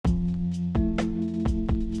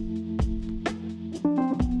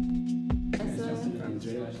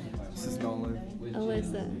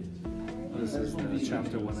This is the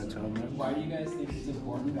chapter 1 Atonement. Why do you guys think it's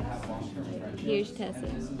important to have long-term friendships? Here's Tessa.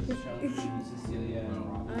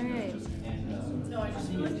 Alright. Let's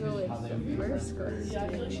go with the first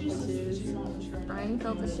question, which is Brian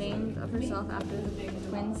felt ashamed of herself after the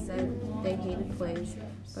twins said they hated plays,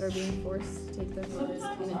 but are being forced to take their father's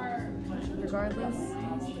kid. Regardless,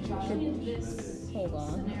 hold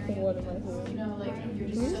on. What am I doing? Can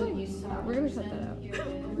we just, we're gonna cut that out.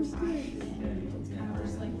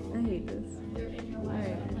 I hate this.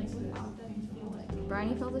 Alright.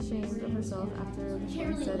 Bryony felt ashamed of herself after the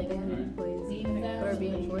twins said they hated plays, but are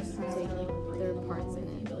being forced to take their parts in it.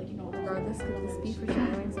 Regardless, could this be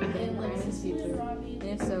foreshadowing something in Bryony's future? And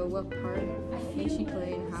if so, what part may she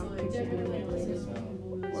play and how could she be manipulated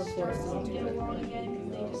or forced into it?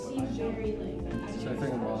 So I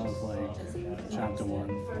think a lot of like chapter 1,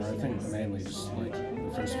 or I think mainly just like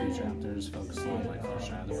the first few chapters focus on like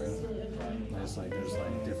foreshadowing. There's like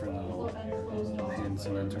different little hints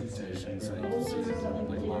and interpretations that you can see,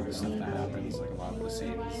 like a lot of stuff that happens, like a lot of the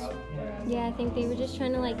scenes. Yeah, I think they were just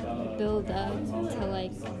trying to like build up to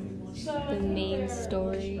like the main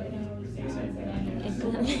story, if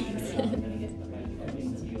that makes sense.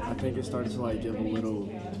 I think it started to like give a little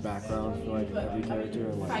background for like every character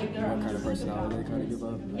and like what kind of personality they kind of give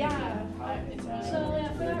up. Maybe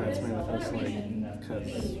that's maybe the first like, because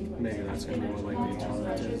maybe that's gonna be what like the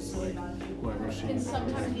atonement is, like whoever she's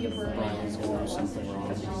Brian's gonna do something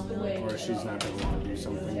wrong, or she's not gonna want to do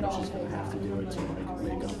something, but she's gonna have to do it to like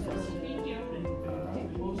make up for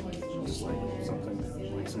just like something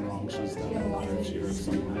like some wrong she's done, or if she heard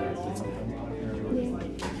someone that did something.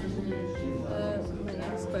 My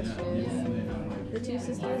next question is, the two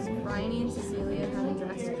sisters, Bryony and Cecilia, having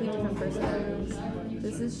drastically different personalities.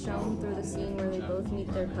 This is shown through the scene where they both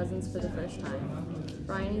meet their cousins for the first time.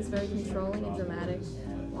 Bryony is very controlling and dramatic,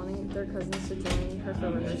 wanting their cousins to join her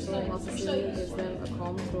for rehearsal, while Cecilia gives them a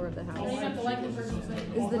calm tour of the house. Is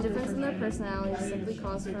the difference in their personalities simply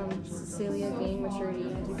caused from Cecilia gaining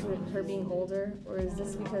maturity due to her being older, or is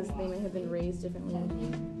this because they may have been raised differently?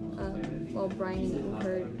 While Bryony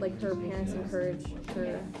her parents encourage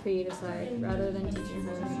her creative side rather than teaching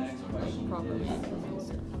her like proper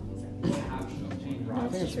manners. I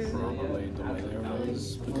think it's probably the way they're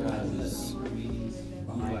raised, because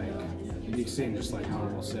like you see just like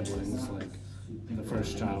normal siblings, like the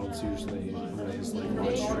first child's usually raised like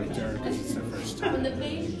much stricter because it's their first time.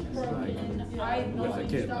 Like with a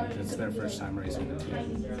kid, like it's their first time raising a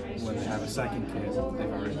kid. When they have a second kid, they've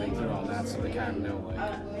already been through all that, so they kind of know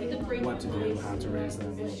like what to do, how to raise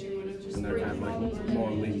them, and they're kind of like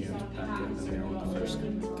more lenient with that kid than they are with the first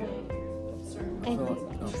kid. I feel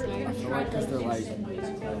like because they're like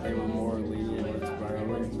they were more lenient with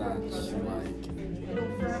Bryony, that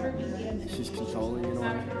she's controlling in a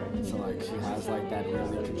way. So like she has like that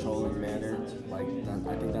really controlling manner. Like that,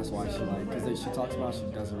 I think that's why she like, because she talks about she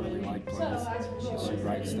doesn't really like plays. She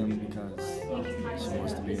writes them because she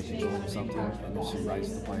wants to be in control of something, and then she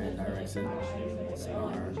writes the play and directs it. So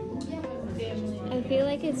I feel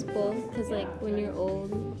like it's both, because like when you're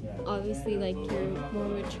old, obviously like you're more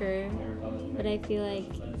mature, but I feel like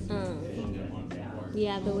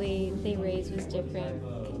yeah, the way they raised was different,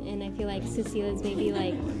 and I feel like Cecilia's maybe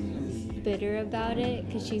like bitter about it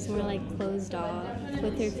because she's more like closed off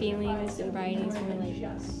with her feelings, and Bryony's more like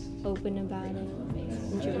open about it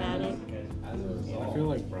and dramatic. I feel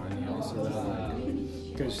like Bryony also,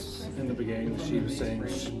 because in the beginning she was saying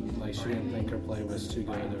she didn't think her play was too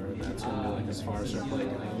good, or that's gonna be like as far as her play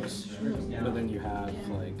goes. But then you have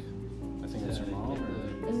like, I think it's her mom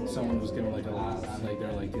or someone was giving like a lot, like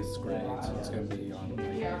they're like, it's great, so it's gonna be on like,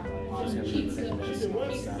 it's gonna be ridiculous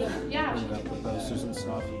and stuff. Ended up with posters and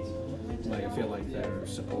stuff. Like I feel like they're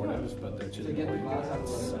supportive, but they're to the point where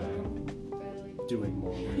it's doing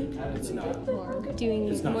more. It's not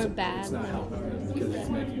more bad. It's not helping them because it's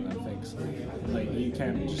making them think so. Like you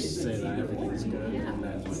can't just say that everything's good and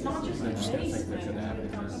then they're just gonna think they're good at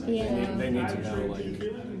everything. Yeah. They need to know like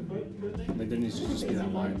there needs to just be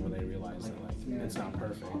that line where they realize that like it's not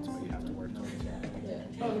perfect, but you have to work towards it.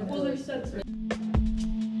 Well, there's sense.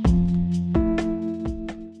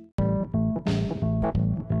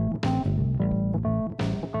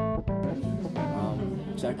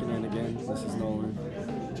 checking in again. This is Nolan.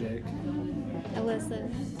 Jake. Alyssa.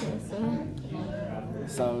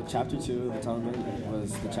 So chapter 2 of Atonement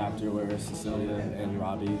was the chapter where Cecilia and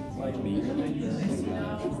Robbie meet in the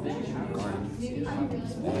garden.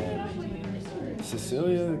 And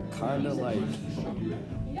Cecilia kind of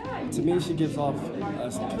to me, she gives off a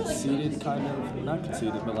conceited kind of, not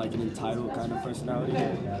conceited, but like an entitled kind of personality.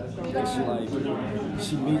 And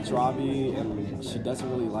she meets Robbie, and she doesn't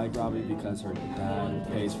really like Robbie because her dad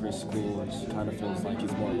pays for his school, and she kind of feels like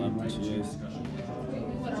he's more loved than she is.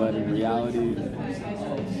 But in reality,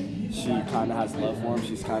 she kind of has love for him.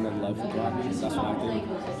 She's kind of in love with Robbie. That's what I think.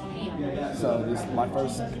 So my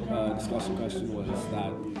first discussion question was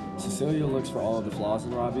that Cecilia looks for all of the flaws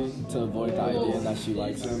in Robbie to avoid the idea that she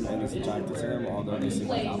likes him and is attracted to him, although they seem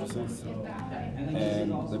like opposites.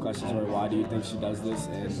 And the questions were, why do you think she does this,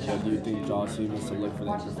 and what do you think draws humans to look for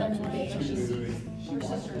the imperfection in each other?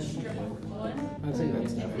 I think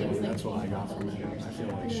that's what I got from it. I feel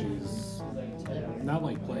like she's not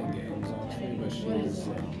like playing games, honestly, but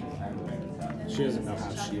she doesn't know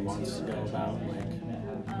how she wants to go about like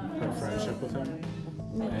her friendship with him.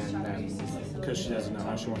 And then, because she doesn't know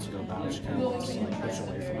how she wants to go about it, she kind of wants to like push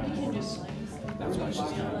away from him more. That's why she's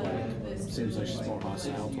kind of like, seems like she's more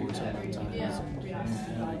hostile towards him at times.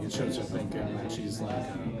 And like, it shows her thinking that she's like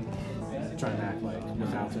trying to act like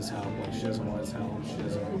without his help, like she doesn't want his help, she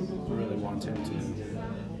doesn't really want him to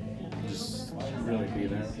just really be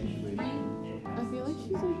there. I feel like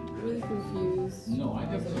she's like really confused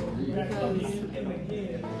because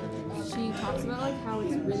she talks about like how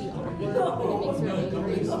it's really awkward and it makes her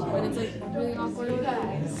angry when it's like really awkward. And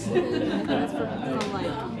I think that's from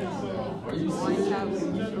like wanting to have a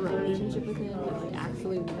relationship with him that like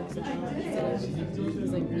actually works with him instead of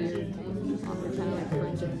this like weird awkward kind of like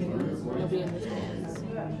friendship thing that nobody understands.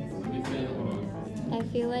 I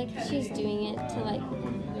feel like she's doing it to like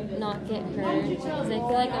not get hurt, because I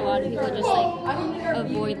feel like a lot of people just like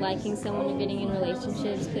avoid liking someone or getting in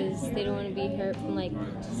relationships because they don't want to be hurt from like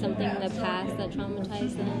something in the past that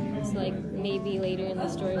traumatized them. So like maybe later in the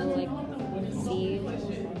story we'll like see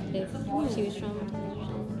if she was traumatized.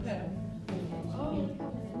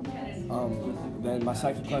 Then my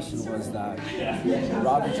second question was that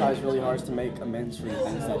Robbie tries really hard to make amends for the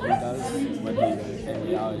things that he does when he in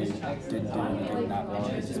reality didn't do anything that wrong,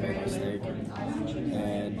 he just made a mistake.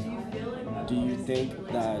 And do you think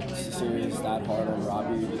that Cecilia is that hard on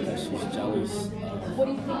Robbie because she's jealous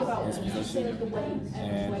of his position?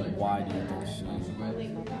 And why do you think she,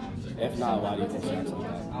 if not, why do you think she acts like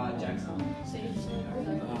that?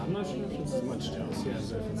 I'm not sure if it's as much jealousy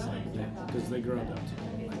as if it's like, because they grew up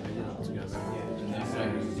together. And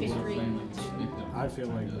I feel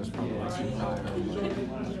like there's probably like some prior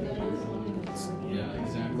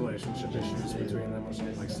relationship issues between them, or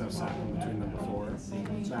something like stuff's happened between them before.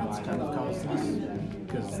 That's kind of caused this,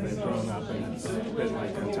 because they've grown up and it's been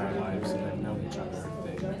like their entire lives and they've known each other.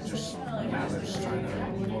 Now they're just trying to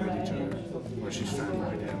avoid each other, or she's trying to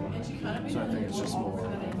avoid him. So I think it's just more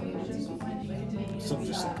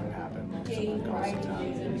something happened, something caused it to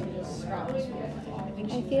happen.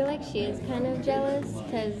 I feel like she is kind of jealous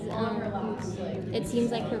because it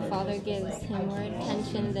seems like her father gives him more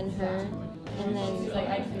attention than her, and then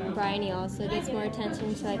Bryony also gets more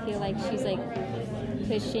attention, so I feel like she's like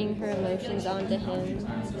pushing her emotions onto him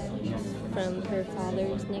from her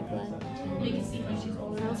father's neglect. I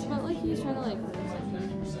also felt like he was trying to like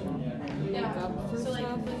make up for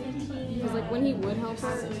stuff, because like when he would help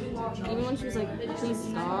her, even when she was like, please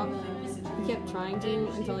stop, he kept trying to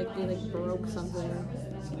until like they like broke something.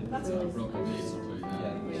 So, I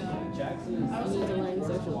need to learn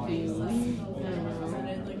social cues.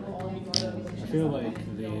 I feel like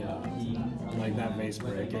like that vase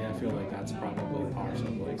breaking, I feel like that's probably part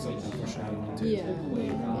of like something foreshadowing too. Yeah.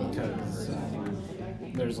 Because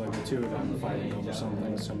there's like the two of them fighting over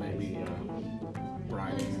something, so maybe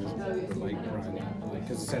Bryony,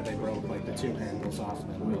 because it said they broke like the two handles off and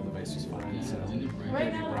then the wheel of the vase was fine, so maybe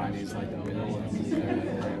Bryony's like the middle and they're like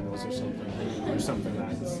the handles or something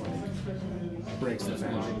that's like breaks the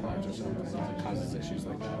family apart or something that causes issues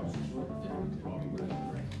like that.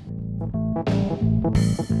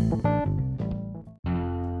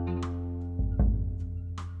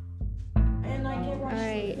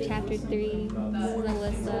 Alright, chapter 3. This is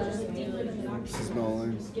Alyssa. This is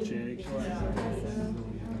Nolan. Jake.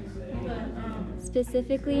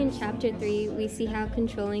 Specifically in chapter 3, we see how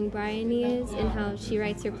controlling Bryony is and how she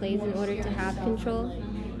writes her plays in order to have control.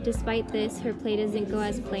 Despite this, her play doesn't go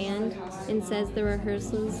as planned and says the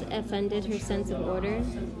rehearsals offended her sense of order.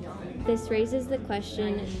 This raises the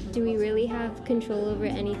question, do we really have control over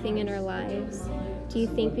anything in our lives? Do you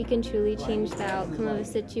think we can truly change the outcome of a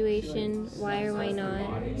situation? Why or why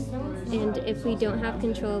not? And if we don't have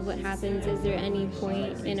control of what happens, is there any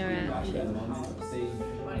point in our actions?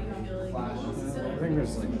 think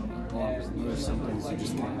there's some things you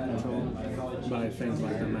just can't control, but I think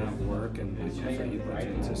like the amount of work and like effort you put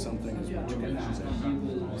into something is what you get into.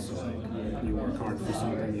 So like you work hard for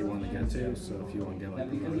something you want to get to. So if you want to get like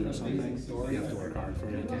promoted or something, you have to work hard for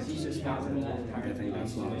it. You can't just expect it. I think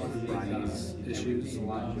that's a lot of Bridie's issues.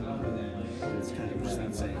 It's kind of just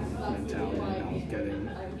that same mentality about getting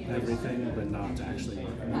everything, but not actually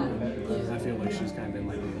working hard. I feel like she's kind of been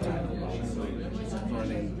like the entitled or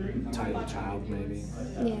the entitled child maybe.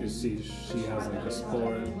 Because she has like the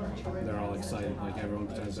sport, they're all excited, like everyone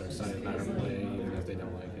pretends they're excited about her play, even if they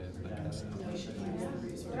don't like it, that kind of stuff.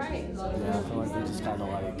 Yeah, I feel like they just kind of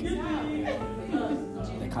like,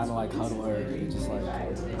 they kind of like huddle her. They just like,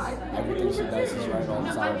 everything she does is right all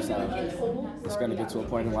the time. So it's going to get to a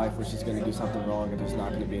point in life where she's going to do something wrong and there's not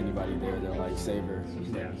going to be anybody there to like save her.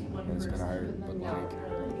 Yeah. And it's going to hurt. But like,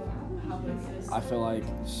 I feel like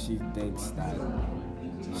she thinks that,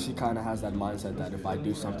 she kind of has that mindset that if I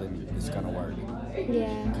do something, it's going to work.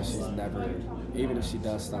 Yeah. Because she's never, even if she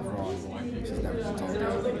does stuff wrong, she's never been told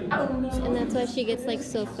that. And that's why she gets like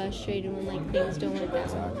so frustrated when like things don't work out.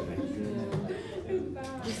 Exactly.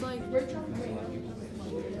 Just like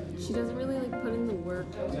she doesn't really like put in the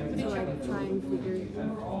work to like try and figure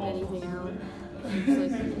anything out. Just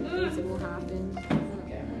like things that will happen.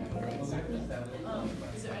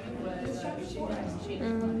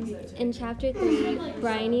 In chapter 3,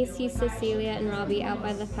 Bryony sees Cecilia and Robbie out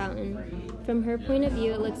by the fountain. From her point of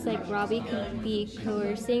view, it looks like Robbie could be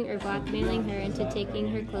coercing or blackmailing her into taking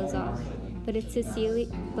her clothes off. But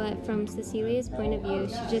from Cecilia's point of view,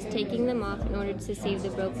 she's just taking them off in order to save the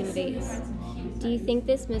broken vase. Do you think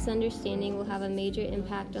this misunderstanding will have a major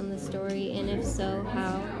impact on the story, and if so,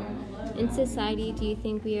 how? In society, do you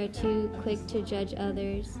think we are too quick to judge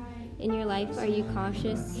others? In your life, are you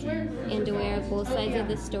cautious and aware of both sides of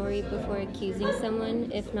the story before accusing someone?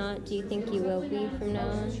 If not, do you think you will be from now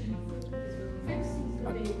on?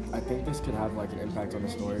 I think this could have like an impact on the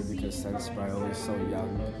story because since Bryony's so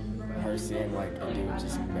young, her seeing like a dude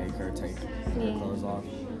just make her take her clothes off.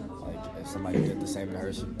 Like if somebody did the same to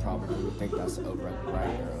her, she probably would think that's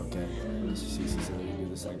right or okay. She sees Cecilia do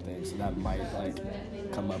the same thing, so that might like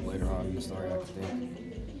come up later on in the story. I think.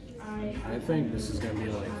 I think this is going to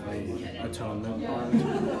be like the atonement part.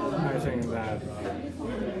 I think that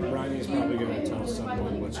Bryony's probably going to tell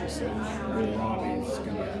someone what she said. And Robbie's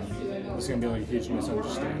going to, it's going to be like a huge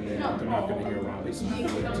misunderstanding. They're not going to hear Robbie's side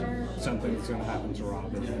of it. Something's going to happen to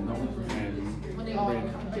Robbie. And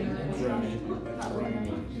Bryony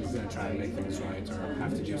is going to try and make things right or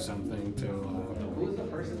have to do something to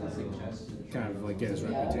kind of like get his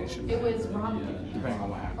reputation. Depending on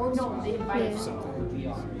what happens. If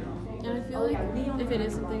something. And I feel like if it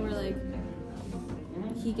is something where like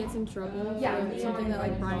he gets in trouble for something that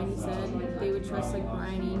like Bryony said, they would trust like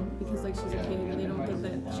Bryony because like she's a kid and they don't think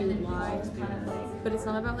that she would lie. But it's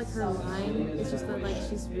not about like her lying, it's just that like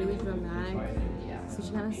she's really dramatic. So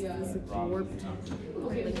she kind of has this like warped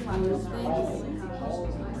like view of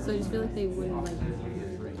things. So I just feel like they wouldn't like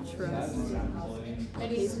trust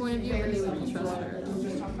his point of view, but they would trust her.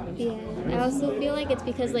 Yeah, I also feel like it's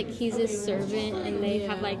because like he's a servant and they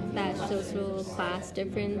have like that social class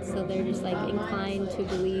difference, so they're just like inclined to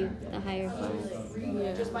believe the higher class.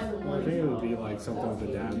 Yeah. Well, I think it would be like something with the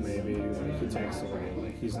dad maybe, like he takes away,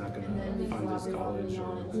 like he's not going to fund his college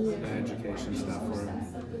or the education stuff for him.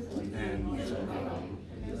 And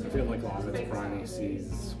I feel like a lot of it's Bryony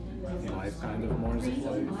sees life kind of more as a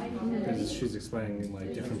play, because she's explaining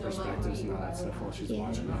like different perspectives and all that stuff while she's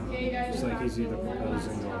watching it. It's like he's either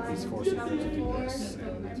proposing or he's forcing her to do this,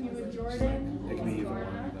 and it's like it can be either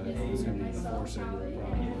one, but it's gonna be the forcing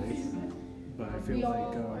probably. But I feel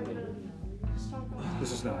like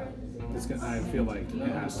it's just not. I feel like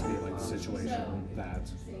it has to be like the situation that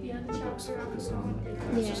the book's focused on.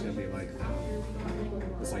 It's just gonna be like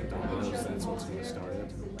it's like dominoes. That's what's gonna start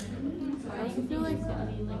it. I also feel like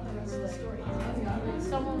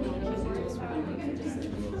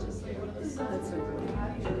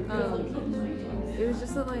it was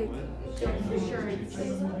just that like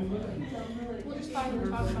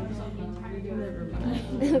never mind.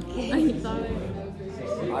 Okay. I thought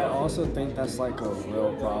I also think that's like a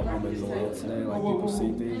real problem in the world today. Like people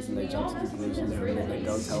see things and they jump to conclusions and then they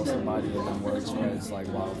go tell somebody and then word spreads like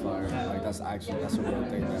wildfire. Like that's a real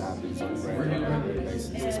thing that happens on a regular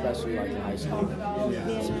basis, especially like in high school.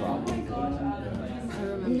 It's a problem. I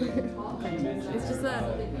remember. It's just that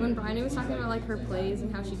when Bryony was talking about like her plays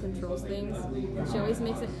and how she controls things, she always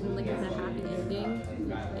makes it like with a happy ending.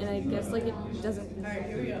 And I guess like it doesn't,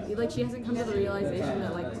 like she hasn't come to the realization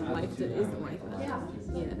that like life isn't like that.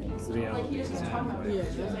 reality is happening. Yeah.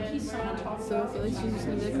 So I feel like she's just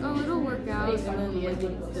gonna be like, oh, it'll work out, and then like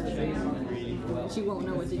it doesn't. She won't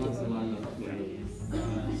know what to do.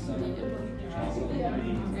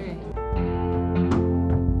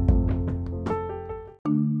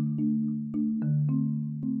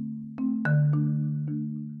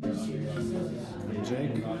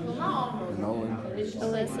 Jake? Nolan.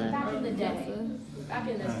 Alyssa.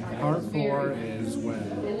 Part 4 is when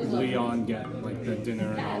Leon like the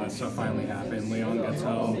dinner and all that stuff finally happened. Leon gets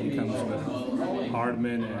home, he comes with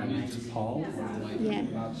Hardman and Paul. Yeah.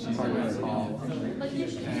 Hardman and Paul.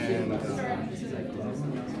 And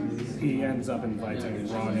he ends up inviting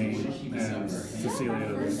Ronnie, and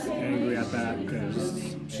Cecilia is angry at that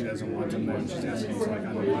because she doesn't want him there. She's asking him to like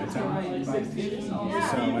uninvite him.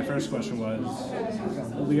 So my first question was,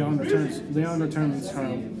 Leon returns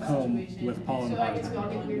home with Paul and Hardman.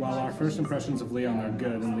 While our first impressions of Leon are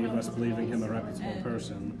good and leave us believing him a reputable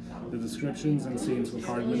person, the descriptions and scenes with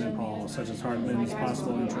Hardman and Paul, such as Hardman's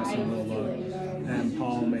possible interest in Lola and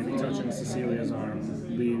Paul maybe touching Cecilia's arm,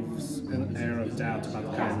 leaves an air of doubt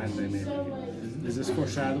about the kind of men they may be. Is this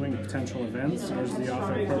foreshadowing potential events, or is the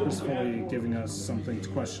author purposefully giving us something to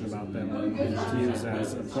question about them to use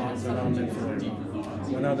as a plot development for their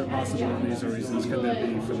own? What other possibilities or reasons could there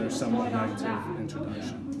be for their somewhat negative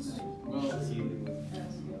introductions?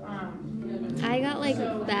 I got like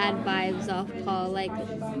bad vibes off Paul, like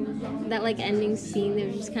that like ending scene. There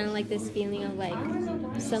was just kind of like this feeling of like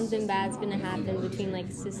something bad's gonna happen between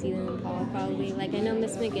like Cecilia and Paul probably. Like I know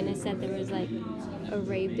Miss McGinnis said there was like a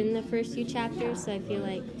rape in the first few chapters, so I feel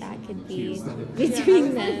like that could be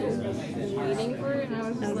between them. Waiting for it, and I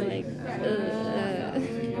was just like,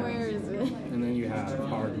 where is it? And then you have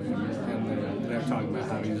Hardman, and they're talking about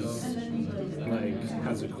how he's like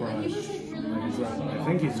has a crush. I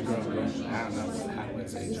think he's a girl. I don't know how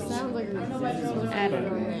his age is. Sounds like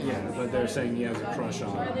But they're saying he has a crush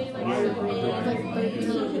on her.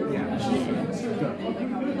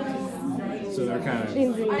 So they're kind of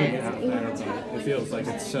putting it out there, but it feels like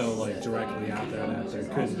it's so like directly out there that there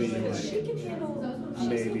could be like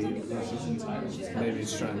maybe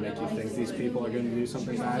it's trying to make you think these people are going to do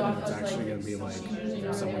something bad, and it's actually going to be like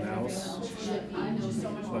someone else.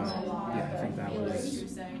 But yeah, I think that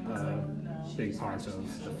was a big part of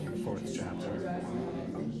the 4th chapter.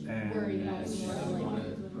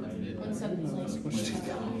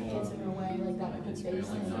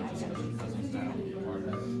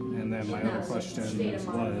 And then my other question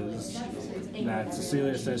was that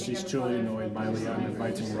Cecilia says she's truly annoyed by Leon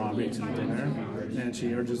inviting Robbie to the dinner, and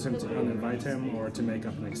she urges him to uninvite him or to make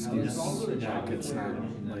up an excuse that it's not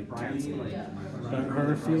like canceled. But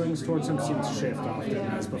her feelings towards him seem to shift often,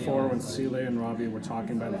 as before when Cecilia and Robbie were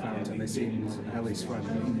talking by the fountain, they seemed at least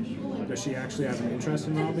friendly. Does she actually have an interest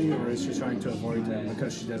in Robbie, or is she trying to avoid him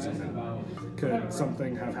because she doesn't know? Could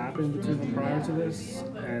something have happened between them prior to this?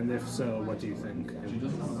 And if so, what do you think?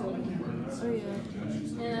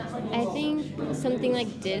 I think something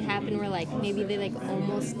like did happen where like maybe they like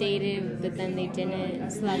almost dated but then they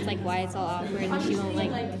didn't, so that's like why it's all awkward and she won't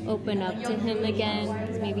like open up to him again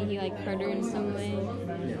because maybe he like hurt her in some way.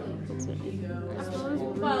 That's what I think.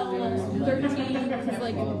 13, because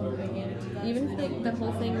like even if like the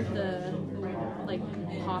whole thing with the like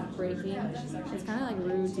pop breaking, it's kind of like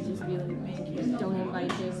rude to just be like, don't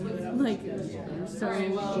invite him like so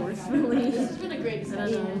forcefully.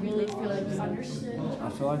 I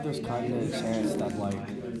feel like there's kind of a chance that like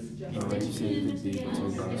erasing could be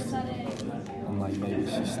between those two, and like maybe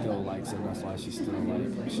she still likes him. That's why she still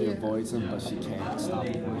like she avoids him, but she can't stop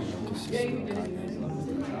avoiding him because she's still kind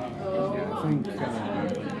of.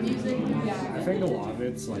 Yeah, I think a lot of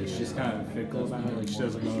it's like she's kind of fickle about it. Like she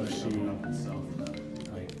doesn't know if she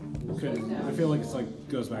I feel like it's like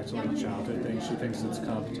goes back to like childhood thing. She thinks it's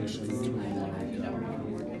competition between like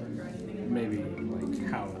maybe like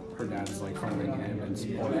how her dad's like funding him and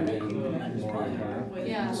supporting him more than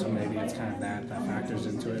her. So maybe it's kind of that factors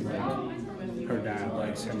into it. Like her dad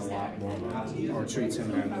likes him a lot more, or treats him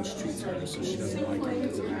better than she treats her, so she doesn't like him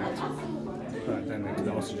because of that. But then it could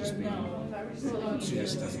also just be she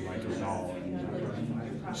just doesn't like him at all.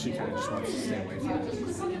 She kind of just wants to stay away from him.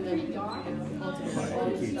 But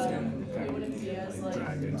he keeps getting kind of like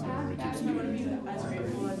dragged into it, he keeps beating him.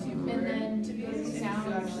 And then to be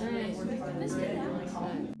sound actually